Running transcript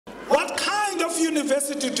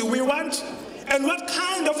university do we want? And what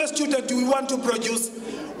kind of a student do we want to produce?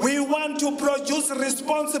 We want to produce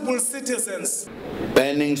responsible citizens.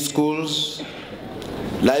 Banning schools,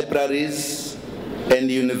 libraries, and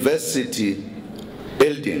university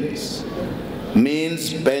buildings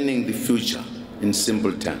means banning the future in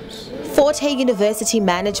simple terms. Fort Hare University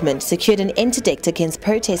management secured an interdict against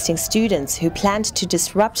protesting students who planned to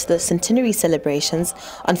disrupt the centenary celebrations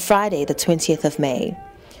on Friday, the 20th of May.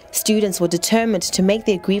 Students were determined to make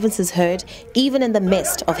their grievances heard even in the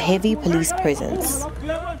midst of heavy police presence.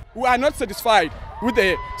 We are not satisfied with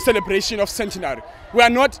the celebration of centenary. We are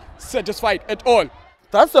not satisfied at all.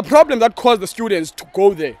 That's the problem that caused the students to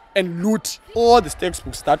go there and loot all the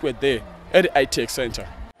textbooks that were there at the ITX Center.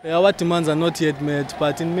 Our demands are not yet met,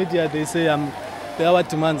 but in media they say our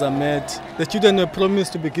demands are met. The children were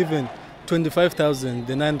promised to be given 25,000,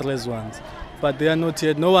 the 9 raised ones, but they are not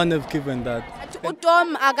yet. No one has given that.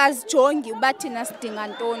 Tom akazijongi ubathina sidinga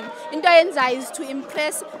ntoni. Into ayenzayo is to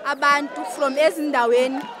impress abantu from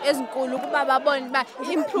ezindaweni ezinkulu kuba babone ba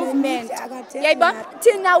improvement. Yayiba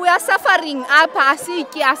thina we are suffering apha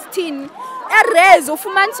asityi asithini. Erez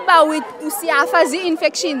ufumanisa ba usiyafa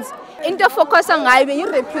zi-infections. Into focusa ngayo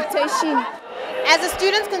i-reputation. As the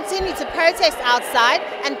students continue to protest outside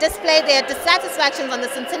and display their dissatisfactions on the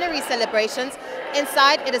centenary celebrations,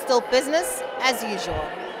 inside it is still business as usual.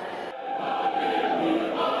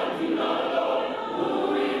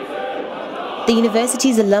 The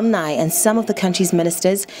university's alumni and some of the country's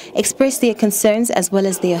ministers expressed their concerns as well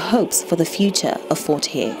as their hopes for the future of Fort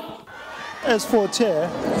Hare. As Fort Hare,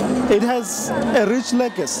 it has a rich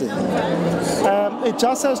legacy. It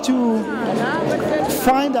just has to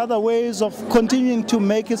find other ways of continuing to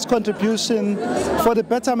make its contribution for the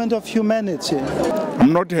betterment of humanity.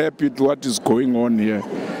 I'm not happy with what is going on here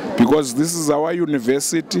because this is our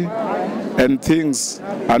university and things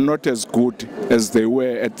are not as good as they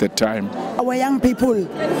were at the time. Our young people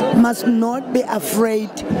must not be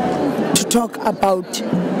afraid to talk about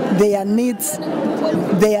their needs,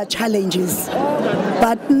 their challenges.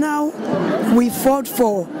 But now we fought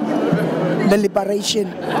for the liberation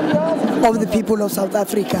of the people of South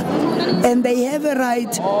Africa, and they have a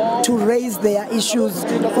right to raise their issues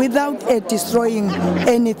without destroying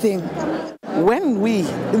anything. When we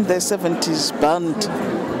in the 70s banned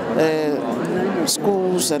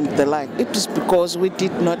schools and the like, it is because we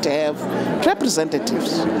did not have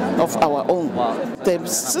representatives of our own. The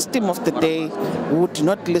system of the day would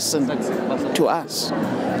not listen to us,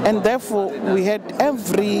 and therefore we had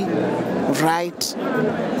every right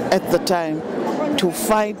at the time to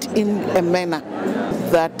fight in a manner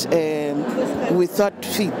that we thought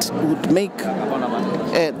fit would make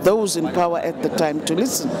those in power at the time to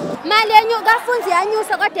listen.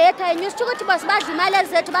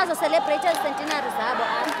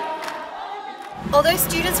 Although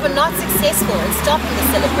students were not successful in stopping the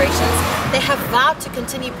celebrations, they have vowed to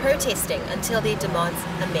continue protesting until their demands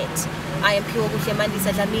are met. I am Phiwokuhle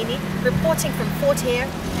Mandisa Dhlamini, reporting from Fort Hare,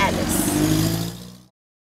 Alice.